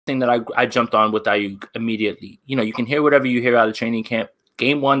thing that I jumped on with Aiyuk immediately. You know, you can hear whatever you hear out of training camp.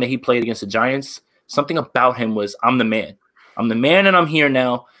 Game 1 that he played against the Giants, something about him was, I'm the man. I'm the man, and I'm here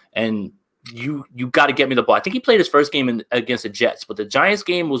now, and you got to get me the ball. I think he played his first game against the Jets, but the Giants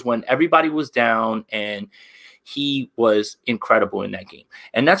game was when everybody was down, and he was incredible in that game.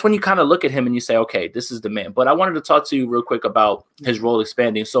 And that's when you kind of look at him and you say, okay, this is the man. But I wanted to talk to you real quick about his role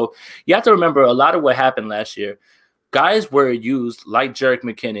expanding. So you have to remember a lot of what happened last year. Guys were used like Jerick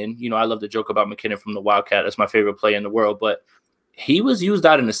McKinnon. You know, I love to joke about McKinnon from the Wildcat. That's my favorite player in the world. But he was used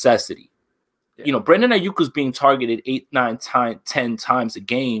out of necessity. Yeah. You know, Brandon Aiyuk was being targeted 8, 9, 10 times a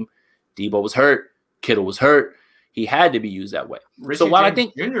game. Debo was hurt. Kittle was hurt. He had to be used that way. Richie James I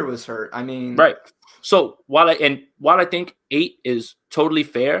think Jr. was hurt. I mean, right. So while I think 8 is totally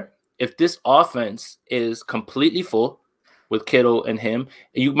fair, if this offense is completely full with Kittle and him,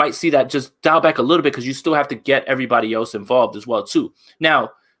 you might see that just dial back a little bit because you still have to get everybody else involved as well too.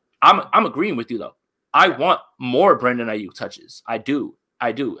 Now, I'm agreeing with you though. I want more Brandon Aiyuk touches. I do.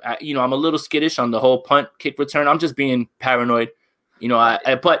 You know, I'm a little skittish on the whole punt kick return. I'm just being paranoid. You know,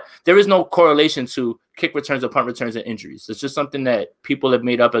 but there is no correlation to kick returns or punt returns and injuries. It's just something that people have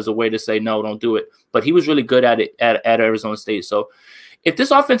made up as a way to say, no, don't do it. But he was really good at it at Arizona State. So if this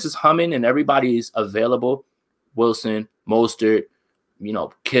offense is humming and everybody's available, Wilson, Mostert, you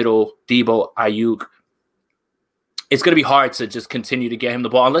know, Kittle, Debo, Aiyuk, it's going to be hard to just continue to get him the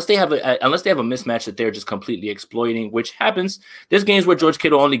ball unless they have a mismatch that they're just completely exploiting, which happens. There's games where George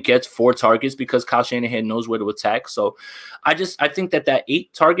Kittle only gets 4 targets because Kyle Shanahan knows where to attack. So I think that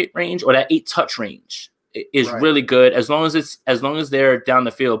 8 target range or that 8 touch range is really good as long as they're down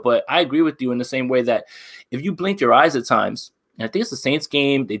the field. But I agree with you in the same way that if you blink your eyes at times, and I think it's the Saints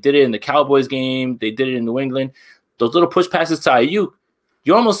game, they did it in the Cowboys game, they did it in New England, those little push passes to Aiyuk,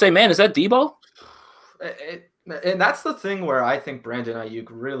 you almost say, man, is that Debo? And that's the thing where I think Brandon Aiyuk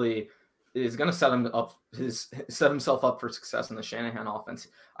really is going to set himself up for success in the Shanahan offense.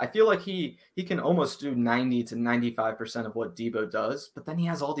 I feel like he can almost do 90 to 95% of what Debo does, but then he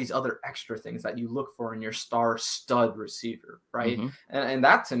has all these other extra things that you look for in your star stud receiver, right? Mm-hmm. And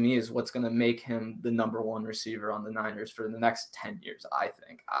that to me is what's going to make him the #1 receiver on the Niners for the next 10 years, I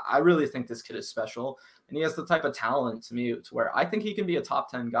think. I really think this kid is special, and he has the type of talent to me to where I think he can be a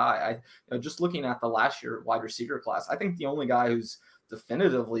top 10 guy. Just looking at the last year wide receiver class, I think the only guy who's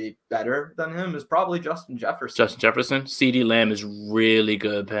definitively better than him is probably Justin Jefferson. CeeDee Lamb is really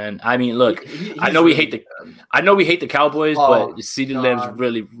good, man. I mean, look, I know we hate the Cowboys, but CeeDee Lamb's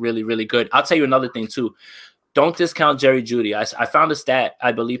really, really, really good. I'll tell you another thing too. Don't discount Jerry Jeudy. I found a stat.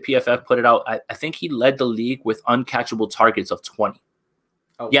 I believe PFF put it out. I think he led the league with uncatchable targets of 20.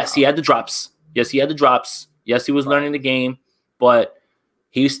 Yes, he had the drops. Yes, he was learning the game, but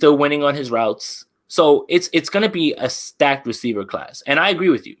he's still winning on his routes. So it's going to be a stacked receiver class. And I agree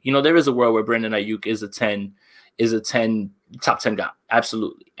with you. You know, there is a world where Brandon Aiyuk is a top 10 guy.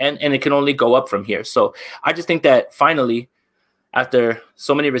 Absolutely. And it can only go up from here. So I just think that finally, after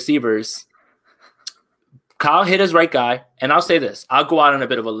so many receivers, Kyle hit his right guy. And I'll say this. I'll go out on a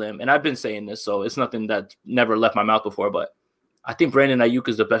bit of a limb. And I've been saying this, so it's nothing that never left my mouth before. But I think Brandon Aiyuk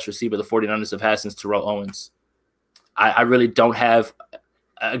is the best receiver the 49ers have had since Terrell Owens. I really don't have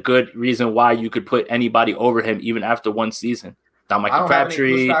a good reason why you could put anybody over him even after one season. Not Michael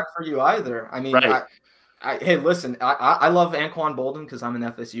Crabtree. I don't have any pushback for you either. I mean, right. Hey, listen, I love Anquan Boldin because I'm an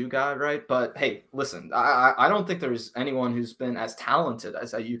FSU guy, right? But hey, listen, I don't think there's anyone who's been as talented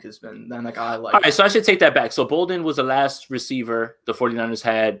as Aiyuk has been than a guy like. All right, so I should take that back. So Boldin was the last receiver the 49ers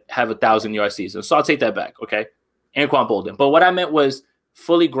have a 1,000-yard season. So I'll take that back, okay? Anquan Boldin. But what I meant was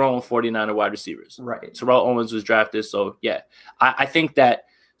fully grown 49er wide receivers. Right. Terrell Owens was drafted, so yeah. I think that.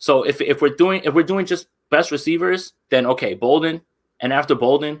 So if we're doing just best receivers, then okay, Boldin, and after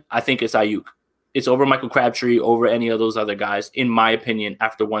Boldin, I think it's Aiyuk. It's over Michael Crabtree, over any of those other guys, in my opinion,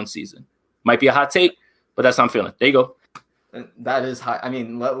 after one season. Might be a hot take, but that's how I'm feeling. There you go. That is high. I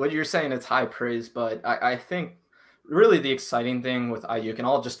mean, what you're saying, it's high praise, but I think really the exciting thing with Aiyuk, and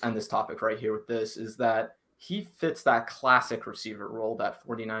I'll just end this topic right here with this, is that he fits that classic receiver role that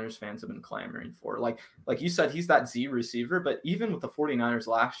 49ers fans have been clamoring for. Like you said, he's that Z receiver, but even with the 49ers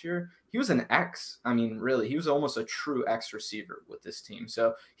last year, he was an X. I mean, really, he was almost a true X receiver with this team.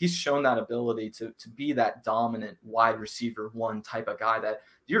 So he's shown that ability to be that dominant wide receiver one type of guy that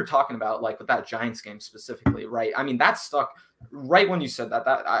you're talking about, like with that Giants game specifically, right? I mean, that stuck right when you said that.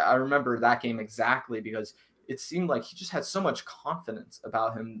 I remember that game exactly because it seemed like he just had so much confidence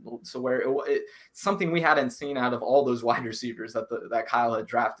about him. So where it's something we hadn't seen out of all those wide receivers that Kyle had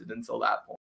drafted until that point.